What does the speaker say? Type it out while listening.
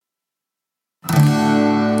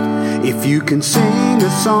If you can sing a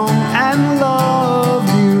song and love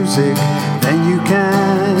music, then you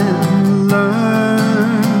can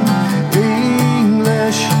learn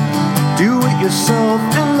English. Do it yourself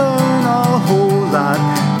and learn a whole lot,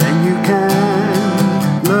 then you can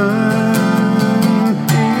learn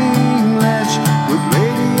English with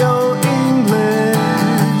Radio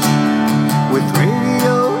English, with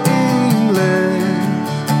Radio English,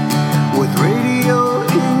 with Radio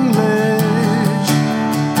English,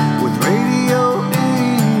 with Radio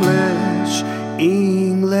English,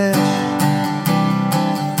 English.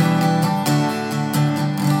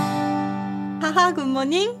 Haha, good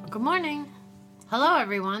morning. Good morning. Hello,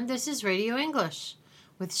 everyone. This is Radio English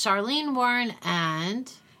with Charlene Warren,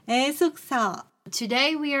 and 애숙서.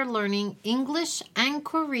 today we are learning English and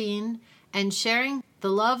Korean and sharing the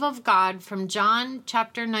love of God from John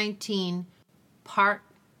chapter 19, part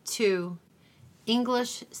 2,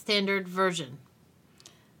 English Standard Version.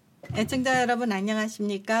 애청자 여러분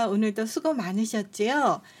안녕하십니까? 오늘도 수고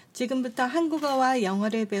많으셨지요? 지금부터 한국어와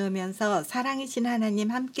영어를 배우면서 사랑이신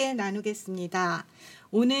하나님 함께 나누겠습니다.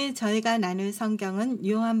 오늘 저희가 나눌 성경은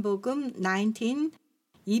요한복음 19,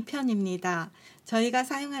 2편입니다. 저희가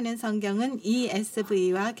사용하는 성경은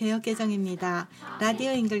ESV와 개역개정입니다.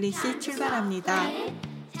 라디오 잉글리시 출발합니다.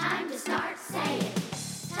 Time to start, say it.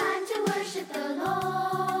 Time to worship the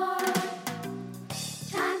Lord.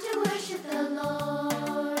 Time to worship the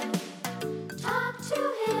Lord. Talk to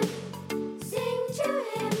Him, sing to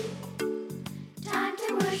Him. Time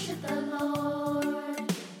to worship the Lord.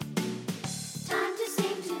 Time to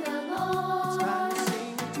sing to the Lord.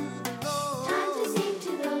 Time to sing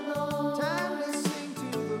to the Lord.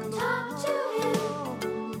 Talk to Him,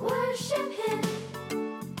 worship Him.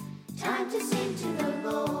 Time to sing to the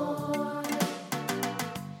Lord.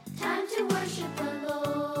 Time to worship the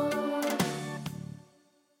Lord.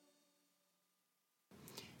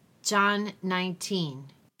 John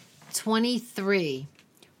 19:23.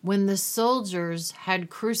 When the soldiers had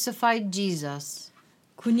crucified Jesus,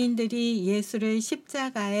 군인들이 예수를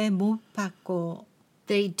십자가에 못 박고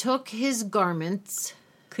they took his garments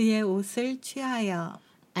그의 옷을 취하여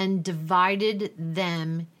and divided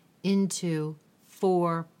them into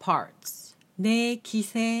 4 parts. 네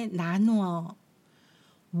깃에 나누어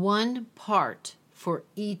One part for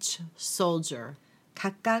each soldier.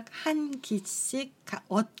 각각 한 깃씩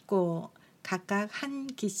얻고 각각 한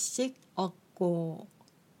깃씩 얻고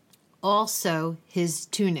Also his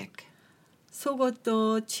tunic.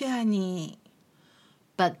 속옷도 취하니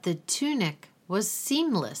But the tunic was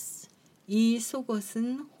seamless, 이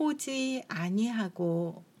속옷은 호지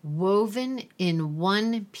아니하고 woven in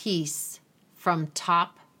one piece from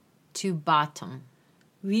top to bottom.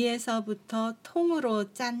 위에서부터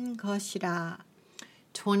통으로 짠 것이라.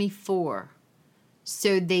 24.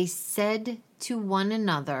 So they said to one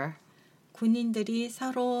another, 군인들이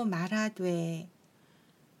서로 말하되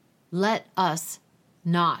let us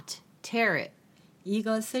not tear it,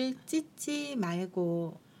 이것을 찢지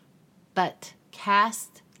말고 but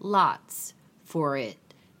cast lots for it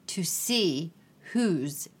to see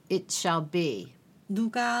whose it shall be.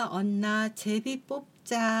 누가 얻나 제비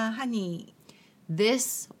뽑자 하니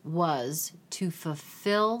This was to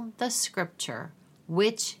fulfill the scripture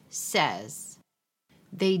which says,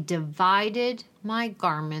 they divided my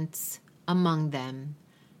garments among them,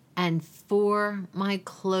 and for my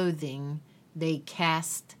clothing they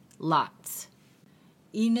cast lots.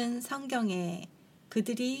 이는 성경에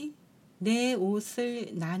그들이 내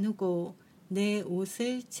옷을 나누고 내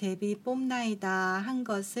옷을 제비 뽑나이다 한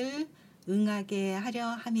것을 응하게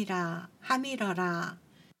하려 함이러라.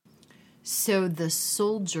 So the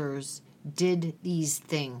soldiers did these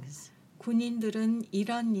things. 군인들은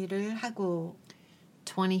이런 일을 하고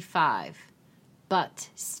 25. But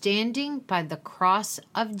standing by the cross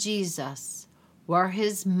of Jesus were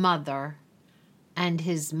his mother and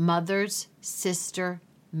his mother's sister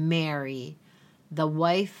Mary, the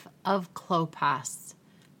wife of Clopas,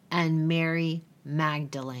 and Mary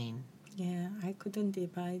Magdalene. Yeah, I couldn't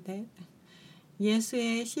divide that.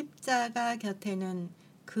 예수의 십자가 곁에는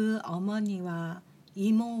그 어머니와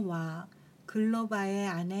이모와 글로바의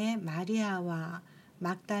아내 마리아와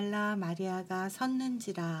막달라 마리아가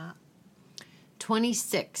섰는지라.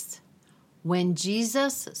 26. When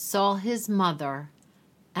Jesus saw his mother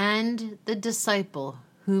and the disciple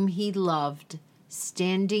whom he loved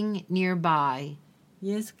standing nearby,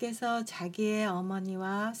 예수께서 자기의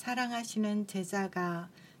어머니와 사랑하시는 제자가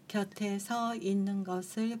곁에 서 있는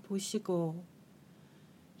것을 보시고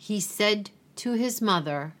he said to his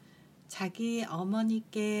mother, 자기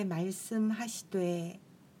어머니께 말씀하시되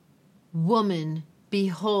Woman,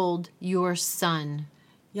 behold your son.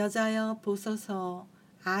 여자여 보소서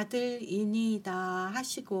아들이니이다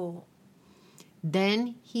하시고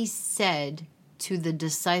Then he said to the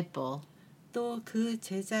disciple, 또 그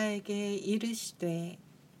제자에게 이르시되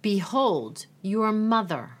Behold your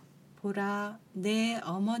mother. 보라 내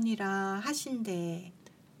어머니라 하신대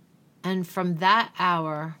And from that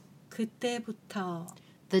hour 그때부터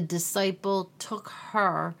the disciple took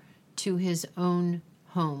her to his own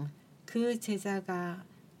home. 그 제자가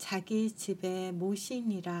자기 집에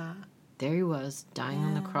모시니라. There he was, dying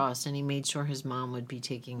on the cross, and he made sure his mom would be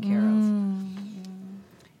taken care of.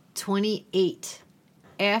 28.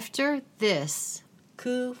 After this,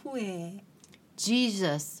 그 후에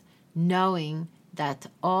Jesus, knowing that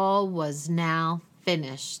all was now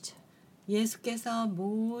finished, 예수께서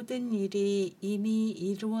모든 일이 이미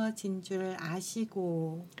이루어진 줄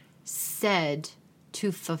아시고 said to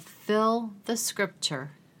fulfill the scripture,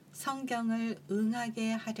 성경을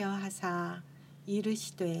응하게 하려 하사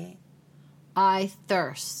이르시되 I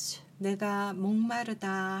thirst. 내가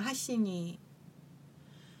목마르다 하시니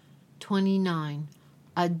 29.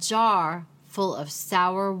 A jar full of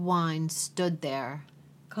sour wine stood there.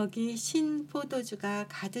 거기 신 포도주가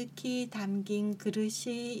가득히 담긴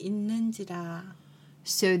그릇이 있는지라.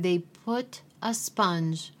 So they put a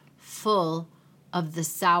sponge full of the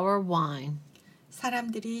sour wine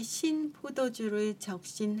사람들이 신 포도주를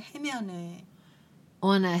적신 해면을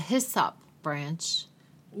on a hyssop branch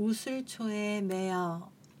우슬초에 매어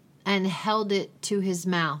and held it to his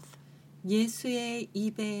mouth. 예수의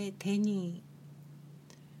입에 대니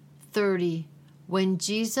 30. When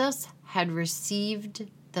Jesus had received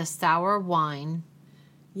the sour wine,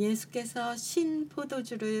 예수께서 신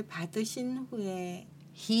포도주를 받으신 후에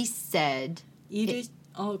he said,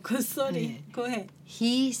 굿소리 고해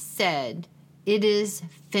he said, it is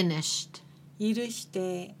finished.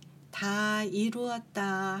 이르시되 다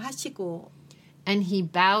이루었다 하시고 And he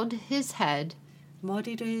bowed his head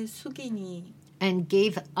머리를 숙이니 and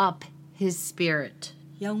gave up his spirit.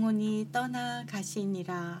 영혼이 떠나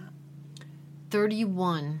가시니라.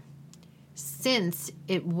 31. Since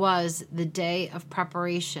it was the day of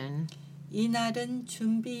preparation, 이날은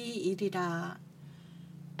준비일이라.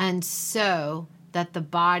 and so that the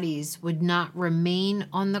bodies would not remain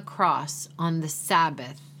on the cross on the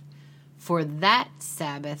Sabbath, for that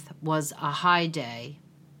Sabbath was a high day.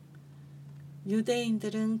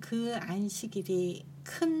 유대인들은 그 안식일이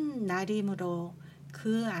큰 날이므로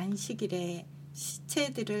그 안식일에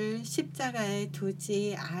시체들을 십자가에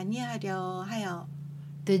두지 아니하려 하여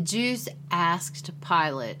The Jews asked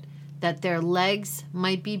Pilate that their legs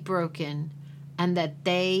might be broken and that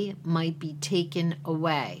they might be taken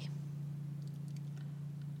away.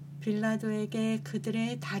 빌라도에게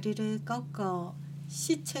그들의 다리를 꺾어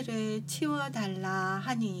시체를 치워달라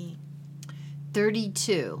하니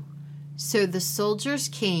 32. So the soldiers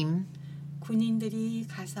came 군인들이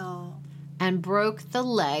가서 and broke the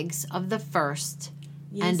legs of the first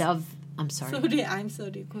and of I'm sorry. I'm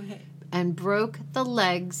sorry. Go ahead. And broke the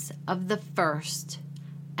legs of the first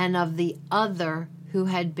and of the other who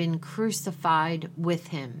had been crucified with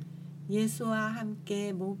him. 예수와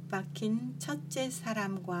함께 못 박힌 첫째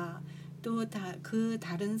사람과 또 그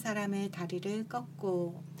다른 사람의 다리를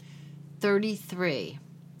꺾고 33.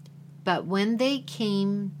 But when they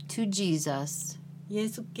came to Jesus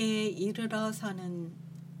예수께 이르러서는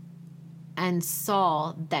and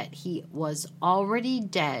saw that he was already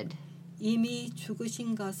dead, 이미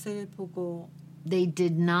죽으신 것을 보고 they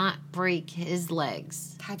did not break his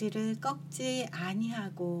legs. 다리를 꺾지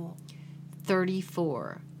아니하고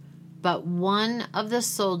 34. But one of the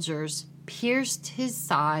soldiers pierced his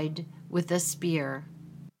side with a spear,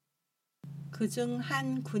 그중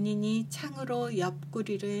한 군인이 창으로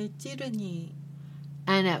옆구리를 찌르니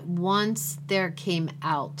and at once there came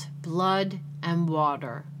out blood and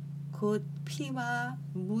water. 곧 피와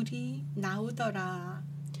물이 나오더라.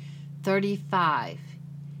 35.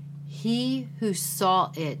 He who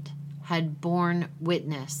saw it had borne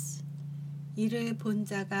witness. 이를 본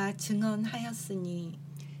자가 증언하였으니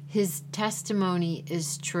His testimony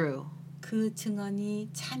is true, 그 증언이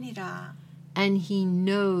참이라. and he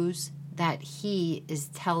knows that he is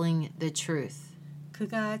telling the truth,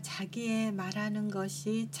 그가 자기의 말하는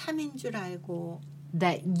것이 참인 줄 알고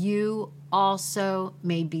that you also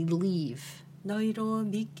may believe. 너희로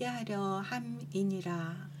믿게 하려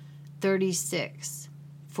함이니라. 36.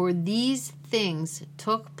 For these things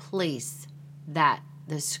took place that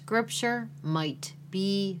the scripture might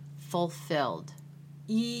be fulfilled.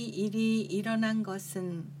 이 일이 일어난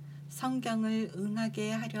것은 성경을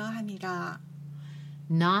응하게 하려 함이라.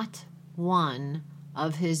 Not one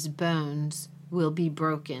of his bones will be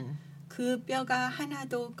broken. 그 뼈가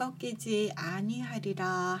하나도 꺾이지 아니하리라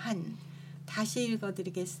한 다시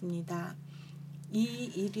읽어드리겠습니다. 이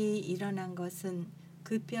일이 일어난 것은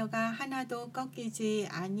그 뼈가 하나도 꺾이지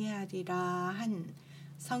아니하리라 한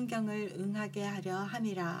성경을 응하게 하려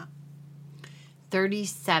함이라.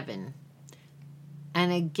 37.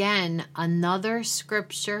 And again another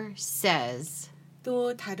scripture says,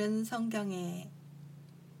 또 다른 성경에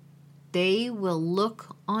They will look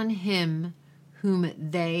on him whom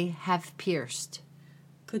they have pierced.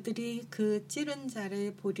 그들이 그 찌른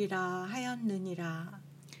자를 보리라 하였느니라.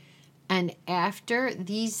 And after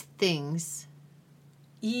these things,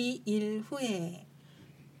 이 일 후에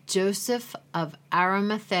Joseph of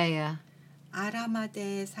Arimathea,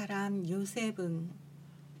 아라마대 사람 요셉은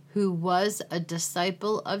who was a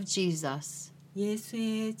disciple of Jesus,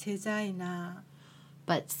 예수의 제자이나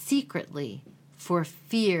but secretly for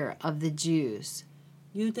fear of the Jews,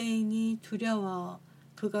 유대인이 두려워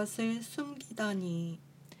그것을 숨기더니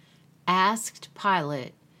asked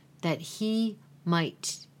Pilate that he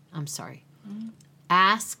might,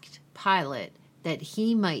 asked Pilate that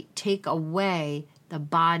he might take away the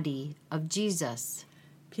body of Jesus.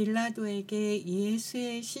 빌라도에게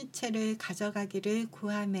예수의 시체를 가져가기를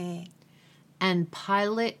구하매 And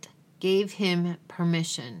Pilate gave him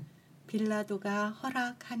permission. 빌라도가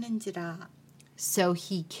허락하는지라. So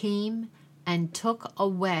he came and took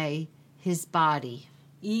away his body.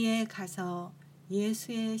 이에 가서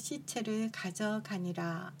예수의 시체를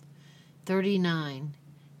가져가니라. 39.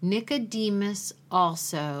 Nicodemus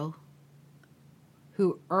also,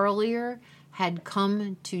 who earlier had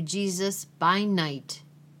come to Jesus by night,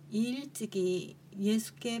 이 일찍이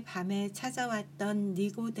예수께 밤에 찾아왔던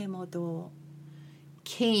니고데모도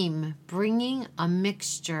came bringing a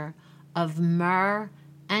mixture of myrrh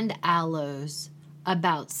and aloes,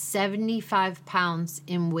 about 75 pounds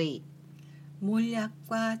in weight.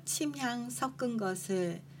 몰약과 침향 섞은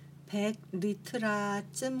것을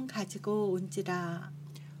 100리트라쯤 가지고 온지라.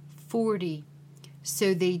 40.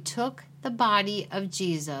 So they took the body of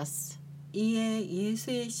Jesus 이에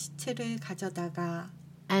예수의 시체를 가져다가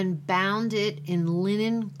and bound it in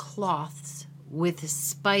linen cloths with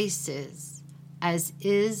spices, as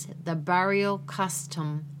is the burial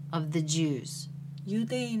custom of the Jews.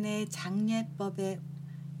 유대인의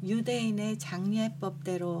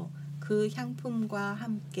장례법대로 그 향품과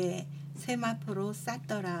함께 세마포로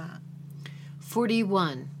쌌더라.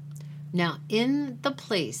 41. Now in the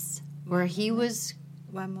place where he was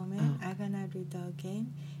One moment, I'm gonna read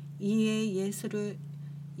again. 이에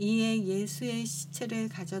예수의 시체를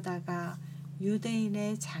가져다가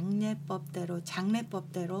유대인의 장례법대로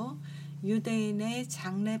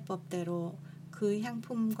그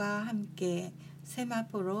향품과 함께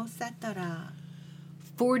세마포로 쌌더라.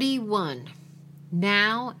 41.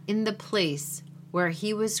 Now in the place where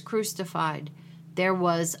he was crucified, there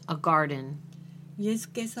was a garden.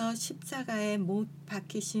 예수께서 십자가에 못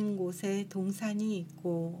박히신 곳에 동산이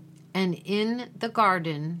있고 And in the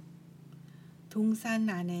garden, 동산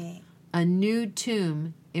안에 a new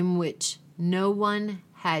tomb in which no one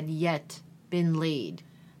had yet been laid.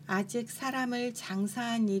 아직 사람을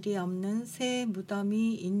장사한 일이 없는 새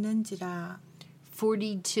무덤이 있는지라.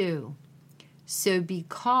 42. So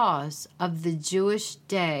because of the Jewish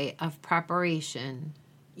day of preparation,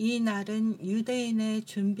 이 날은 유대인의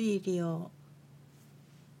준비일이요.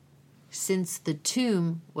 since the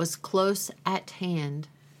tomb was close at hand,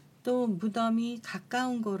 또 무덤이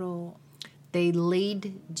가까운 고로 they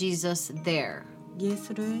laid Jesus there.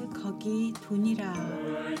 예수를 거기 두니라.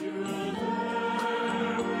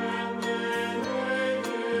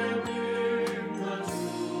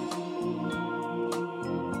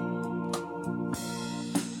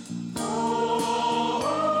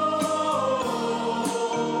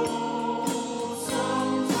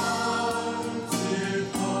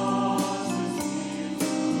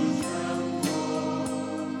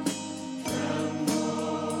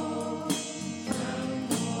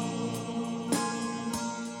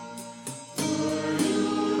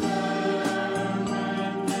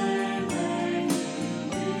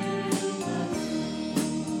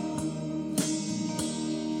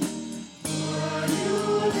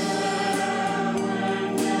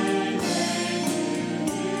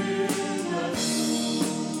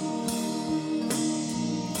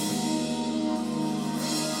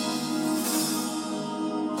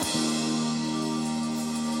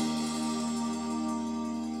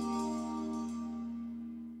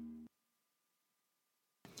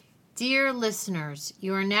 Dear listeners,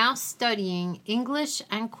 you are now studying English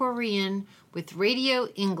and Korean with Radio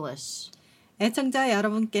English. 애청자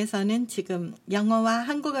여러분께서는 지금 영어와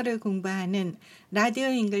한국어를 공부하는 라디오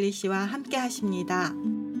잉글리시와 함께 하십니다.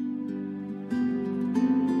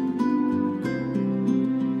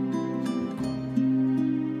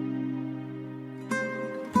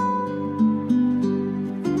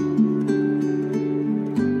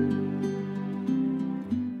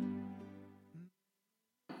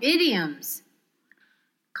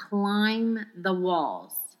 climb the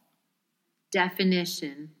walls.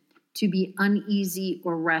 Definition: to be uneasy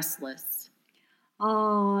or restless.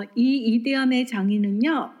 이 이디엄의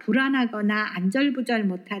정의는요. 불안하거나 안절부절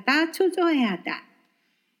못하다, 초조해하다.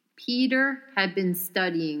 Peter had been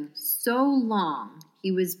studying so long,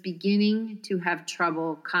 he was beginning to have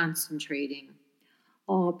trouble concentrating.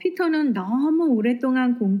 피터는 너무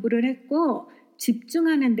오랫동안 공부를 했고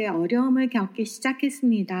집중하는 데 어려움을 겪기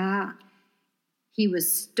시작했습니다. He was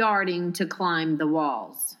starting to climb the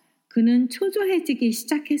walls. 그는 초조해지기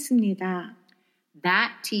시작했습니다.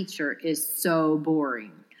 That teacher is so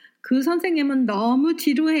boring. 그 선생님은 너무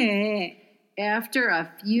지루해. After a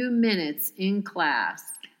few minutes in class,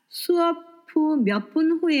 수업 후 몇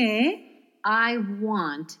분 후에 I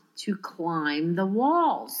want to climb the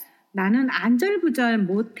walls. 나는 안절부절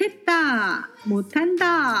못한다.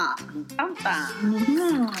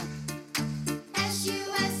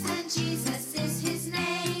 S-U-S and Jesus is his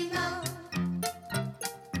name, oh.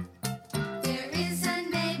 There is a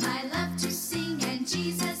name I love to sing and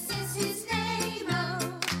Jesus is his name, oh.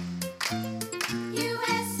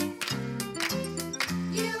 U-S,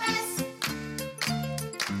 U-S,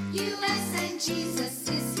 U-S and Jesus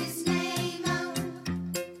is his name, oh.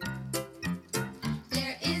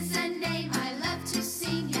 There is a name I love to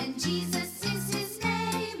sing and Jesus is his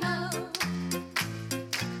name, oh.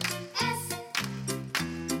 S,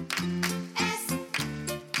 S,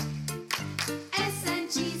 S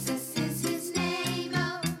and Jesus is his name,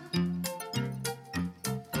 oh.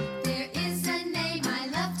 There is a name I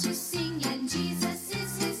love to sing and Jesus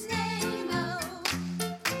is his name, oh.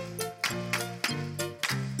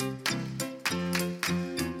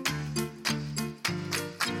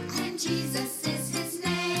 And Jesus is his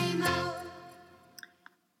name, oh.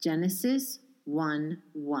 Genesis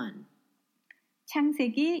 1:1.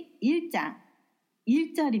 창세기 1장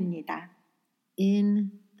 1절입니다.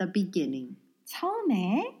 In the beginning,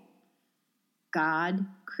 처음에 God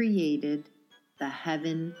created the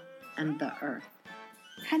heaven and the earth.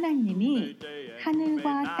 하나님이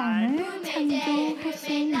하늘과 땅을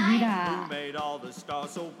창조하시니라. Who made all the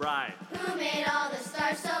stars so bright? Who made all the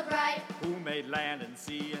stars so bright? Who made land and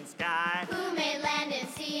sea and sky? Who made land and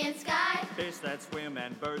sea and sky? Fish that swim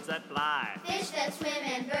and birds that fly. Fish that swim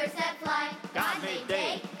and birds that fly. God made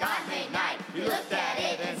day, God made night. He looked at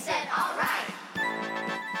it and said, all right.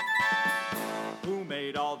 Who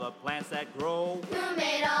made all the plants that grow? Who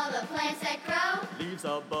made all the plants that grow? Leaves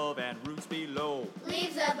above and roots below.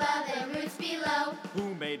 Leaves above and roots below.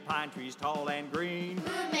 Who made pine trees tall and green?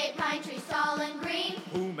 Who made pine trees tall and green?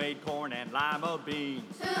 Who made corn and lima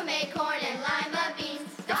beans? Who made corn and lima beans?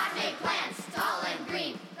 God made plants tall and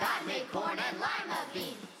green. God made corn and lima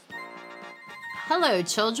beans. Hello,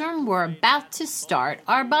 children. We're about to start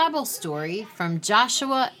our Bible story from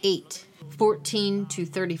Joshua 8:14 to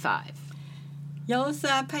 35.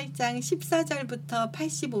 여호수아 8장 14절부터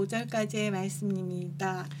 85절까지의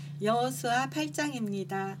말씀입니다. 여호수아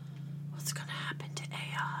 8장입니다. What's going to happen to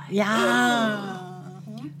AI? 야.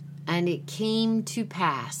 And it came to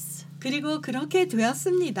pass, 그리고 그렇게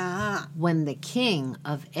되었습니다. when the king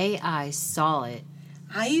of Ai saw it,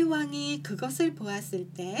 아이 왕이 그것을 보았을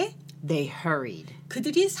때 they hurried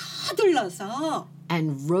그들이 서둘러서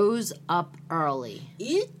and rose up early.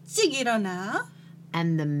 일찍 일어나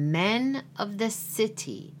And the men of the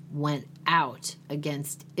city went out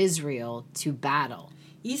against Israel to battle.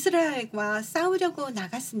 이스라엘과 싸우려고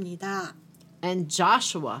나갔습니다. And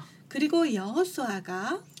Joshua 그리고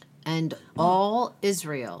여호수아가 and all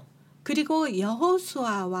Israel 그리고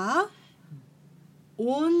여호수아와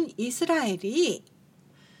온 이스라엘이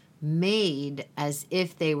made as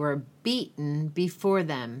if they were beaten before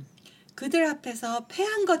them 그들 앞에서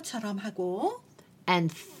패한 것처럼 하고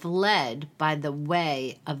and fled by the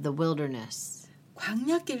way of the wilderness.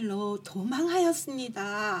 광야길로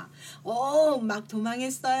도망하였습니다. 막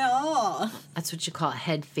도망했어요. That's what you call a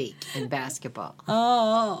head fake in basketball.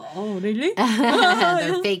 really?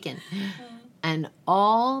 They're faking. And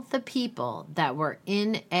all the people that were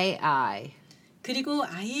in Ai 그리고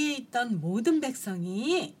아이에 있던 모든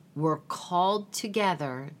백성이 were called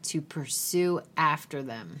together to pursue after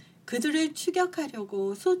them. 그들을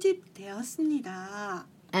추격하려고 소집되었습니다.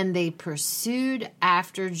 And they pursued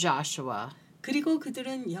after Joshua 그리고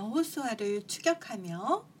그들은 여호수아를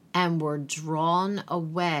추격하며 and were drawn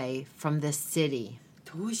away from the city.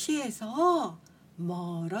 도시에서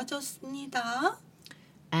멀어졌습니다.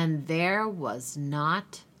 And there was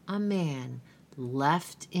not a man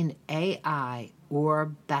left in Ai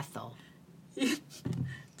or Bethel.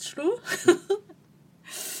 True?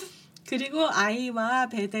 그리고 아이와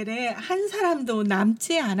베델에 한 사람도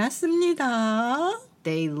남지 않았습니다.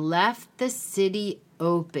 They left the city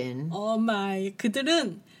open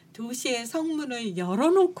그들은 도시의 성문을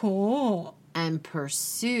열어놓고 and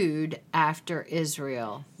pursued after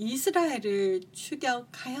Israel. 이스라엘을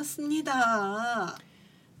추격하였습니다.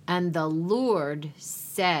 And the Lord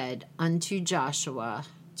said unto Joshua,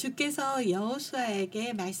 주께서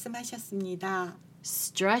여호수아에게 말씀하셨습니다.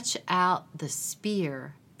 Stretch out the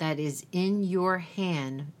spear that is in your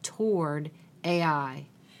hand toward Ai.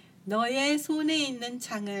 너의 손에 있는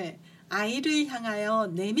창을 아이를 향하여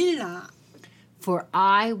내밀라. For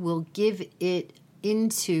I will give it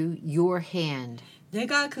into your hand.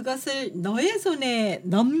 내가 그것을 너의 손에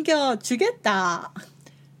넘겨주겠다.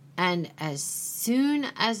 And as soon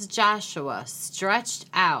as Joshua stretched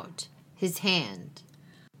out his hand,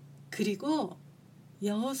 그리고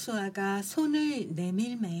여호수아가 손을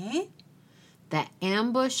내밀매 the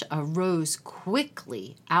ambush arose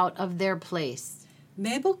quickly out of their place,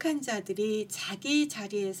 매복한 자들이 자기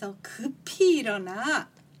자리에서 급히 일어나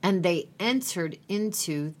and they entered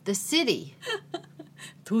into the city.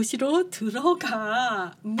 도시로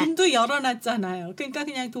들어가. 문도 열어놨잖아요. 그러니까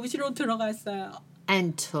그냥 도시로 들어갔어요.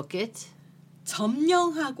 And took it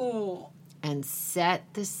점령하고 and set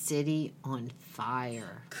the city on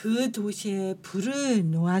fire. 그 도시에 불을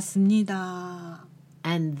놓았습니다.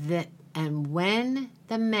 And when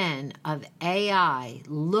the men of Ai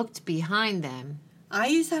looked behind them,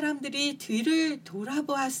 아이 사람들이 뒤를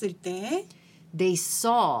돌아보았을 때 they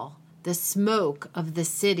saw the smoke of the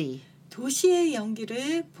city. 도시의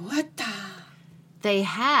연기를 보았다. They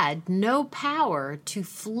had no power to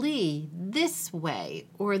flee this way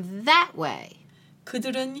or that way.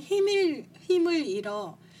 그들은 힘을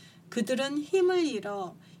잃어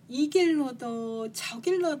이 길로도 저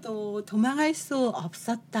길로도 도망갈 수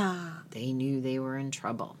없었다. They knew they were in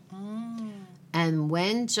trouble. And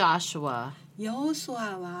when Joshua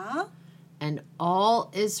여호수아와 and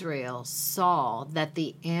all Israel saw that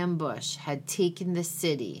the ambush had taken the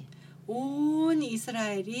city, 온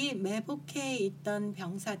이스라엘이 매복해 있던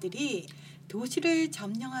병사들이 도시를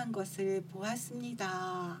점령한 것을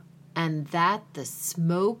보았습니다. and that the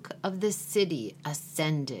smoke of the city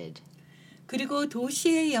ascended, 그리고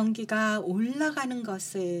도시의 연기가 올라가는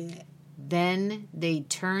것을 then they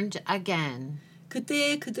turned again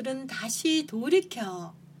그때 그들은 다시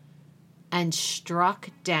돌이켜 and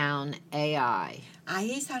struck down Ai.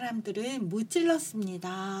 아이 사람들을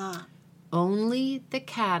무찔렀습니다. Only the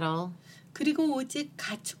cattle 그리고 오직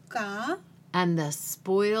가축과 and the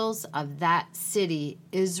spoils of that city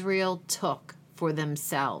Israel took for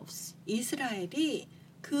themselves. 이스라엘이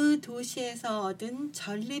그 도시에서 얻은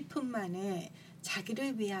전리품만을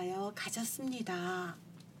자기를 위하여 가졌습니다.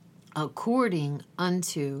 According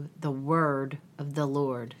unto the word of the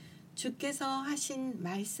Lord. 주께서 하신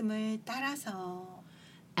말씀을 따라서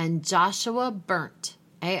And Joshua burnt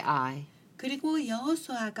Ai 그리고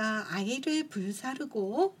여호수아가 아이를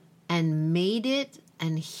불사르고 and made it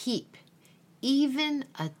an heap, even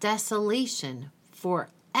a desolation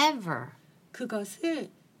forever. 그것을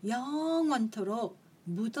영원토록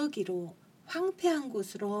무더기로 황폐한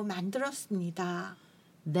곳으로 만들었습니다.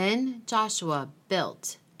 Then Joshua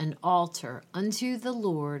built an altar unto the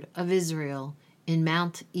Lord of Israel in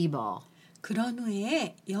Mount Ebal. 그런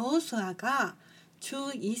후에 여호수아가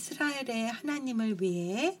주 이스라엘의 하나님을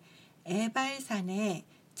위해 에발산에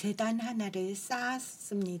제단 하나를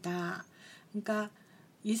쌓았습니다. 그러니까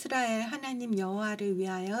이스라엘 하나님 여호와를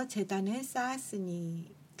위하여 제단을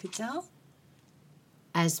쌓았으니 그죠?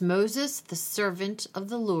 As Moses, the servant of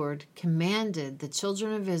the Lord, commanded the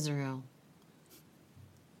children of Israel.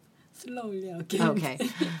 슬로울리 Okay.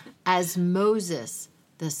 As Moses,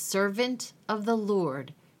 the servant of the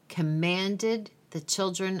Lord, commanded the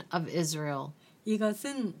children of Israel.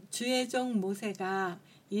 이것은 주의 종 모세가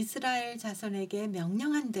이스라엘 자손에게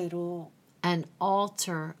명령한 대로 An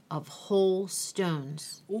altar of whole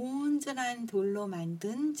stones. 온전한 돌로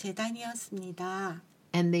만든 제단이었습니다.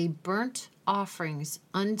 And they burnt offerings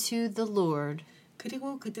unto the Lord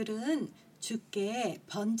그리고 그들은 주께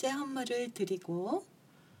번제 헌물을 드리고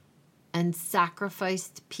and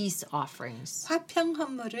sacrificed peace offerings. 화평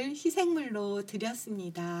헌물을 희생물로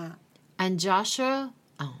드렸습니다. And Joshua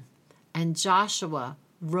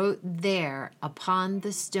wrote there upon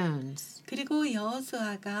the stones 그리고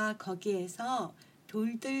여호수아가 거기에서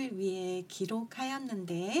돌들 위에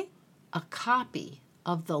기록하였는데 a copy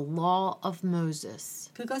of the law of Moses,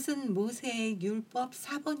 그것은 모세의 율법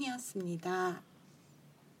사본이었습니다.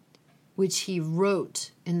 which he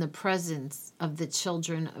wrote in the presence of the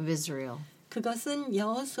children of Israel. 그것은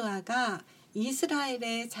여호수아가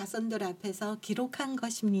이스라엘의 자손들 앞에서 기록한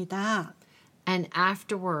것입니다. And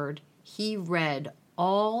afterward he read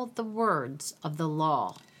all the words of the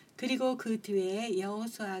law. 그리고 그 뒤에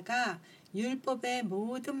여호수아가 율법의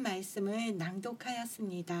모든 말씀을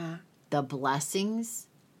낭독하였습니다. the blessings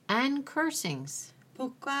and cursings,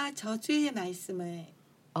 복과 저주의 말씀을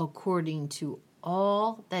according to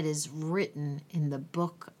all that is written in the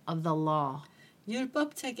book of the law.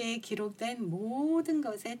 율법책에 기록된 모든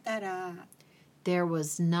것에 따라 There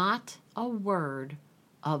was not a word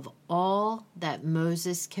of all that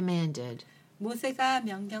Moses commanded, 모세가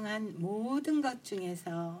명령한 모든 것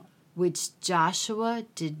중에서 which Joshua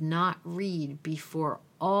did not read before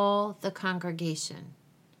all the congregation.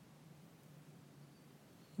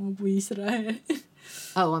 이스라엘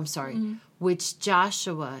Oh, I'm sorry. Which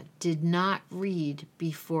Joshua did not read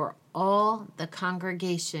before all the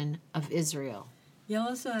congregation of Israel.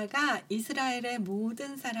 여호수아가 이스라엘의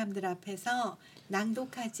모든 사람들 앞에서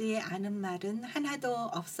낭독하지 않은 말은 하나도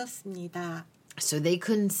없었습니다. So they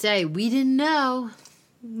couldn't say, we didn't know.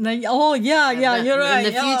 yeah, you're right.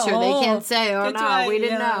 In the future, they can't say, oh, That's no, right. we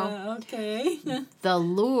didn't Yeah, know. Okay. The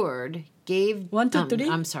Lord gave... 1, 2, 3.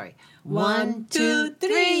 I'm sorry. 1, 2,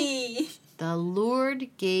 3. The Lord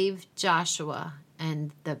gave Joshua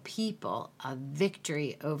and the people a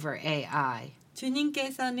victory over Ai.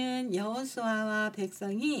 주님께서는 여호수아와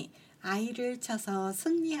백성이 아이를 쳐서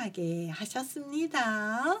승리하게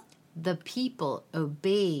하셨습니다. The people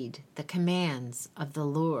obeyed the commands of the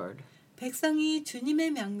Lord. 백성이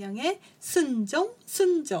주님의 명령에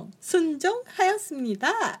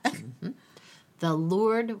순종하였습니다. The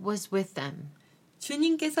Lord was with them.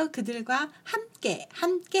 주님께서 그들과 함께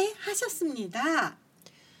하셨습니다.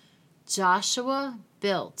 Joshua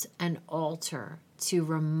built an altar to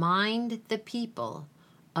remind the people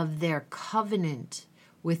of their covenant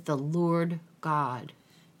with the Lord God.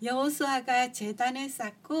 여호수아가 제단을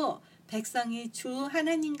쌓고 백성이 주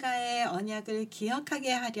하나님과의 언약을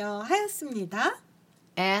기억하게 하려 하였습니다.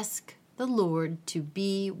 Ask the Lord to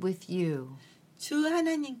be with you. 주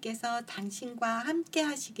하나님께서 당신과 함께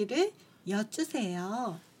하시기를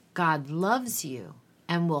여쭈세요. God loves you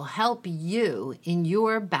and will help you in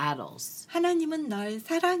your battles. 하나님은 널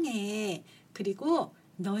사랑해. 그리고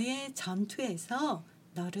너의 전투에서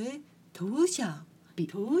너를 도우셔.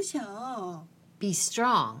 Be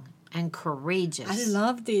strong and courageous. I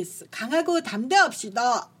love this. 강하고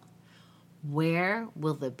담대합시다. Where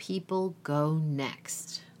will the people go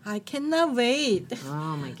next? I cannot wait.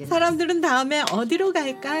 Oh my goodness. 사람들은 다음에 어디로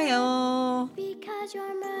갈까요? Because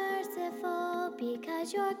you're merciful,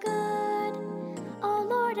 because you're good. Oh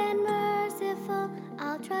Lord and merciful,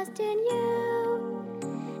 I'll trust in you.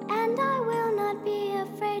 And I will not be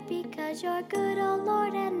afraid because you're good, oh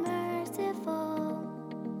Lord and merciful.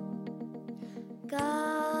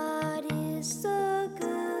 God is so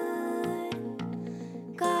good.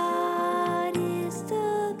 God is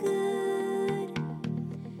so good.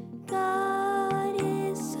 God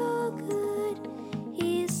is so good.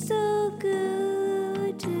 He's so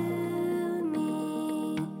good to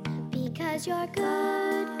me. Because you're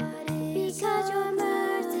good. Because you're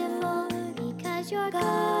merciful. Because you're good.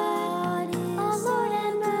 Oh Lord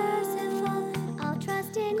and merciful. I'll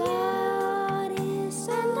trust in you.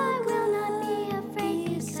 And I will not be afraid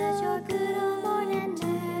because you're good, oh Lord and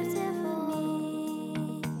merciful.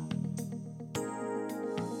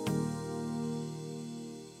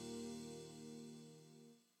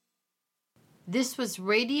 This was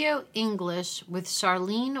Radio English with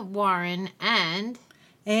Charlene Warren and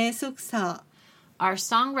애숙서. our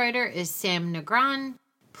songwriter is Sam Negron.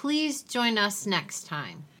 Please join us next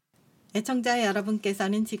time. 애청자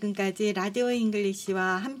여러분께서는 지금까지 라디오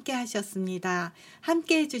잉글리시와 함께 하셨습니다.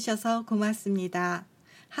 함께 해주셔서 고맙습니다.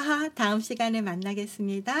 하하, 다음 시간에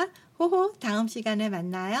만나겠습니다. 호호, 다음 시간에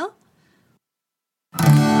만나요.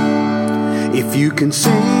 If you can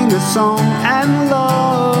sing a song and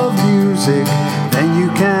love